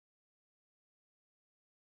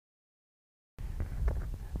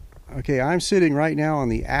Okay, I'm sitting right now on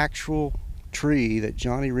the actual tree that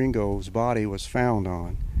Johnny Ringo's body was found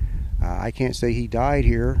on. I can't say he died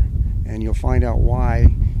here, and you'll find out why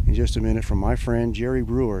in just a minute from my friend Jerry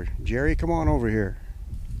Brewer. Jerry, come on over here.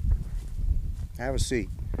 Have a seat.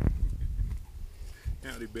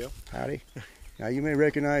 Howdy, Bill. Howdy. Now you may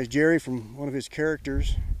recognize Jerry from one of his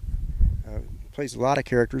characters. Plays a lot of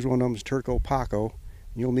characters. One of them is Turco Paco.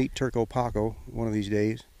 You'll meet Turco Paco one of these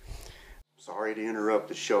days. Sorry to interrupt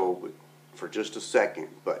the show for just a second,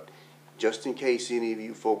 but just in case any of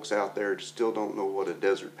you folks out there still don't know what a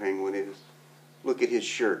desert penguin is, look at his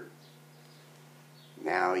shirt.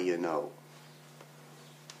 Now you know.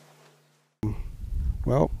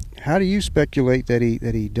 Well, how do you speculate that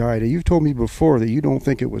he died? You've told me before that you don't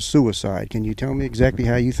think it was suicide. Can you tell me exactly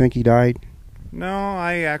how you think he died? No,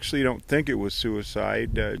 I actually don't think it was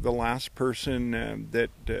suicide. The last person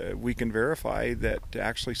that we can verify that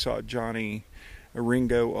actually saw Johnny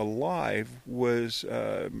Ringo alive was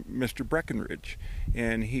Mr. Breckenridge,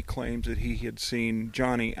 and he claims that he had seen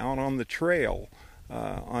Johnny out on the trail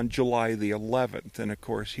on July the 11th, and of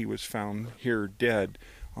course he was found here dead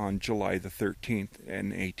on July the 13th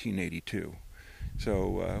in 1882.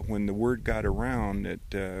 So when the word got around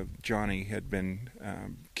that Johnny had been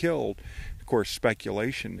killed, of course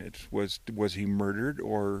speculation was he murdered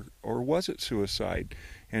or was it suicide?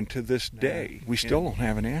 And to this day we still don't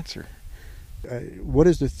have an answer. What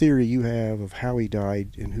is the theory you have of how he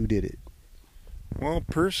died and who did it? Well,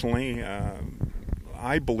 personally,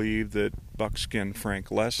 I believe that Buckskin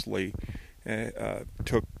Frank Leslie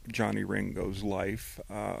took Johnny Ringo's life.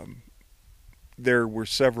 There were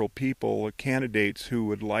several people, candidates, who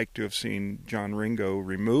would like to have seen John Ringo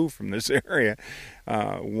removed from this area.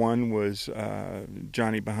 One was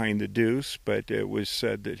Johnny Behind the Deuce, but it was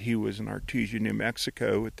said that he was in Artesia, New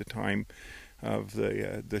Mexico at the time of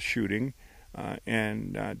the shooting.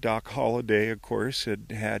 And Doc Holliday, of course,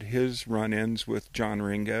 had his run-ins with John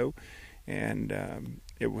Ringo, and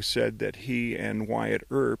it was said that he and Wyatt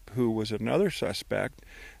Earp, who was another suspect,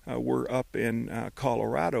 were up in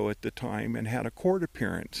Colorado at the time and had a court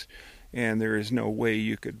appearance. And there is no way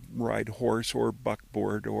you could ride horse or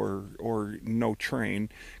buckboard or no train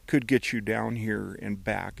could get you down here and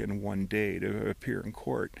back in one day to appear in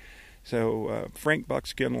court. So Frank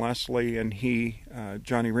Buckskin Leslie and he,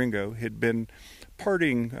 Johnny Ringo, had been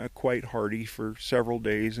partying quite hearty for several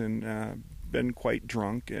days and been quite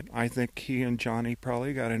drunk. And I think he and Johnny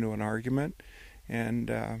probably got into an argument.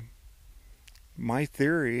 And my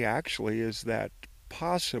theory actually is that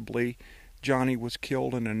possibly Johnny was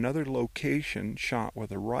killed in another location, shot with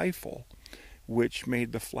a rifle, which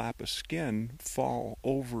made the flap of skin fall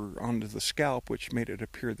over onto the scalp, which made it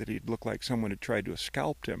appear that he'd look like someone had tried to have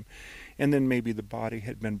scalped him. And then maybe the body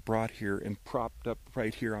had been brought here and propped up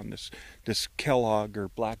right here on this Kellogg or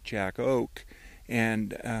blackjack oak,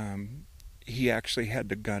 and he actually had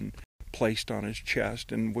the gun placed on his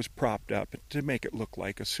chest and was propped up to make it look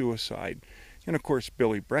like a suicide. And of course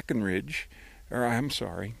Billy Breckenridge,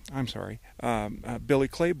 Billy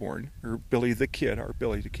Claiborne, or Billy the Kid, our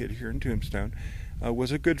Billy the Kid here in Tombstone,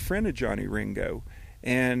 was a good friend of Johnny Ringo,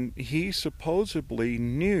 and he supposedly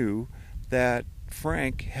knew that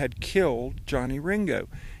Frank had killed Johnny Ringo,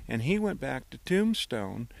 and he went back to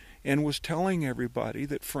Tombstone and was telling everybody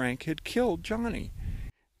that Frank had killed Johnny.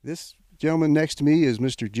 This gentleman next to me is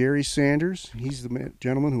Mr. Jerry Sanders. He's the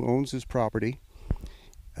gentleman who owns this property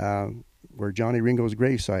where Johnny Ringo's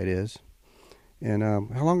gravesite is. And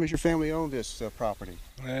how long has your family owned this property?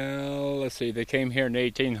 Well, let's see. They came here in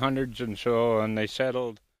the 1800s and so, and they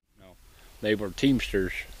settled. No, they were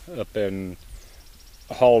teamsters up in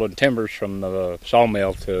hauling timbers from the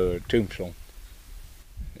sawmill to Tombstone.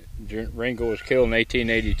 Ringo was killed in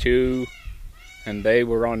 1882, and they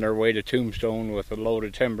were on their way to Tombstone with a load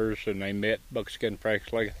of timbers, and they met Buckskin Frank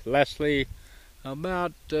Leslie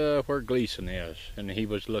about where Gleason is, and he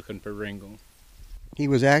was looking for Ringo. He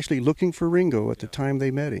was actually looking for Ringo at the time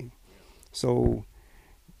they met him. So,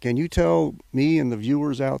 can you tell me and the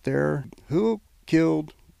viewers out there who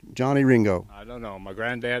killed Johnny Ringo? I don't know. My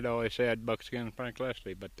granddad always said Buckskin Frank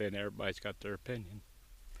Leslie, but then everybody's got their opinion.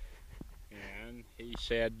 And he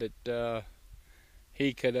said that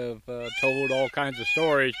he could have told all kinds of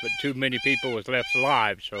stories, but too many people was left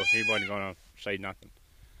alive, so he wasn't going to say nothing.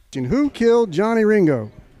 And who killed Johnny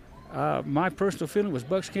Ringo? My personal feeling was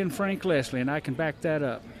Buckskin Frank Leslie, and I can back that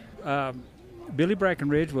up. Billy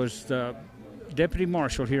Breckenridge was the deputy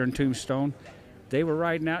marshal here in Tombstone. They were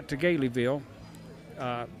riding out to Galeyville.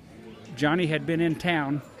 Johnny had been in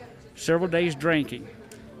town several days drinking.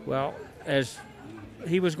 Well, as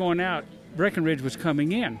he was going out, Breckenridge was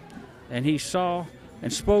coming in, and he saw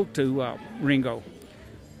and spoke to Ringo.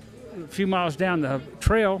 a few miles down the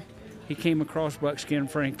trail, he came across Buckskin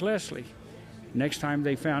Frank Leslie. Next time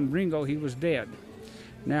they found Ringo, he was dead.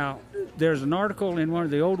 Now, there's an article in one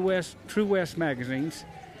of the Old West, True West magazines,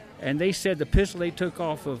 and they said the pistol they took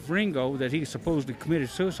off of Ringo that he supposedly committed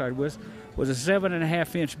suicide with was a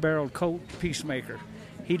 7.5-inch barreled Colt Peacemaker.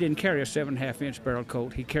 He didn't carry a 7.5-inch barreled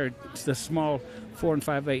Colt. He carried the small 4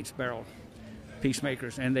 5/8 barrel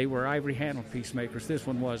Peacemakers, and they were ivory handled Peacemakers. This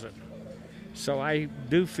one wasn't. So I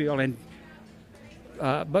do feel, and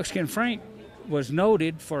Buckskin Frank was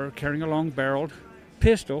noted for carrying a long-barreled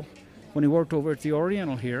pistol when he worked over at the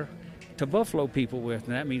Oriental here to buffalo people with,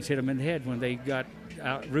 and that means hit them in the head when they got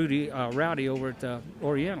rowdy over at the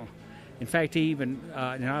Oriental. In fact, he even,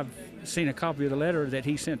 and I've seen a copy of the letter that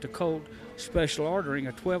he sent to Colt special ordering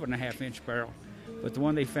a 12.5-inch barrel, but the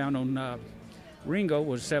one they found on Ringo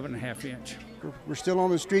was 7.5-inch. We're still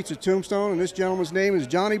on the streets of Tombstone, and this gentleman's name is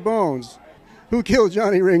Johnny Bones. Who killed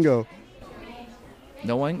Johnny Ringo?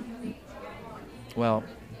 No one? Well,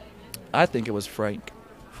 I think it was Frank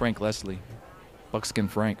Leslie. Buckskin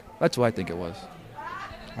Frank. That's who I think it was.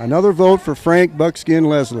 Another vote for Frank Buckskin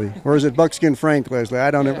Leslie. Or is it Buckskin Frank Leslie?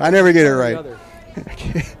 I never get it right.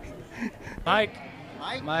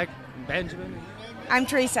 Mike, Benjamin. I'm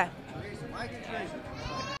Teresa.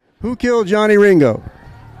 Who killed Johnny Ringo?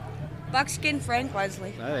 Buckskin Frank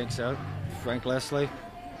Leslie. I think so. Frank Leslie.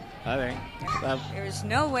 I think. There's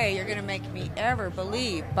no way you're going to make me ever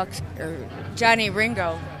believe Johnny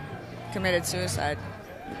Ringo committed suicide.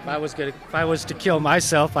 If I was to kill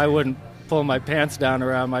myself, I wouldn't pull my pants down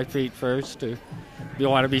around my feet first. You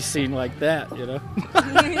want to be seen like that, you know?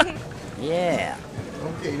 Yeah.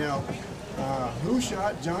 Okay, now, who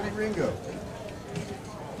shot Johnny Ringo?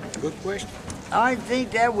 Good question. I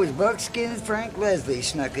think that was Buckskin Frank Leslie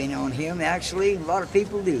snuck in on him. Actually, a lot of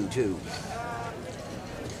people do, too.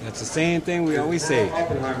 That's the same thing we always say.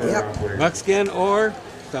 Yep. Buckskin or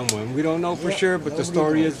someone. We don't know for sure, but the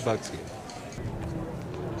story is Buckskin.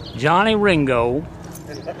 Johnny Ringo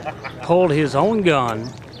pulled his own gun,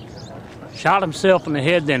 shot himself in the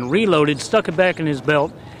head, then reloaded, stuck it back in his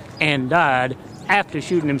belt, and died after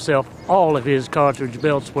shooting himself. All of his cartridge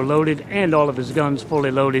belts were loaded and all of his guns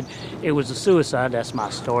fully loaded. It was a suicide. That's my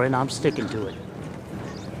story, and I'm sticking to it.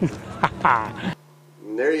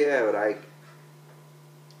 And there you have it, Ike.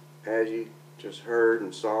 As you just heard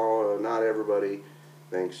and saw, not everybody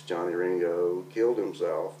thinks Johnny Ringo killed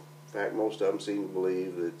himself. In fact, most of them seem to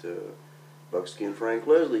believe that Buckskin Frank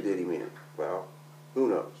Leslie did him in. Well, who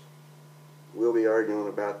knows? We'll be arguing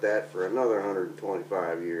about that for another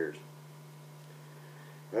 125 years.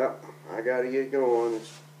 Well, I gotta get going.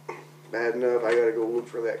 It's bad enough I gotta go look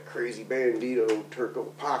for that crazy bandito Turco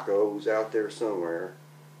Paco who's out there somewhere.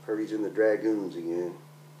 Heard he's in the Dragoons again.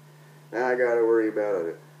 Now I gotta worry about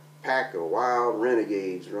a pack of wild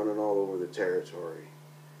renegades running all over the territory.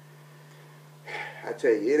 I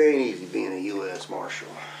tell you, it ain't easy being a U.S. Marshal.